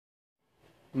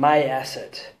My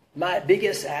asset. My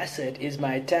biggest asset is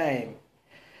my time.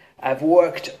 I've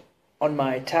worked on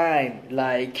my time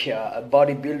like a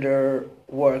bodybuilder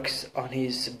works on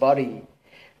his body,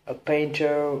 a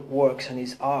painter works on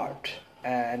his art,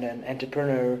 and an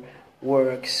entrepreneur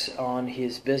works on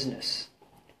his business.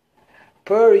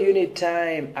 Per unit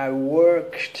time I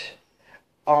worked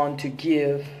on to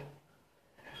give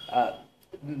uh,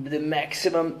 the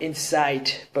maximum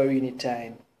insight per unit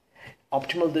time,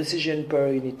 optimal decision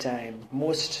per unit time,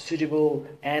 most suitable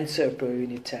answer per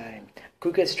unit time,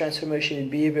 quickest transformation in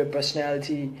behavior,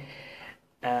 personality,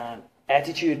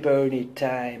 attitude per unit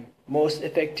time, most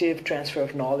effective transfer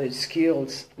of knowledge,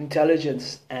 skills,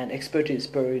 intelligence, and expertise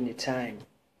per unit time.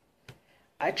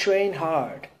 I train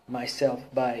hard myself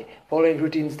by following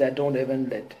routines that don't even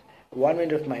let 1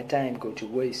 minute of my time go to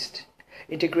waste,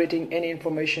 integrating any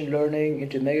information learning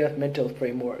into mega mental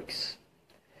frameworks,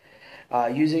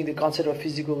 using the concept of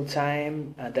physical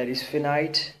time that is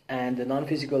finite and the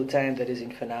non-physical time that is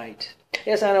infinite.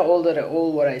 Yes, I know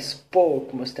all what I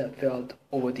spoke must have felt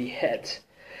over the head,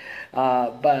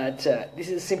 but this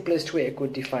is the simplest way I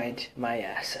could define my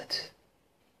asset.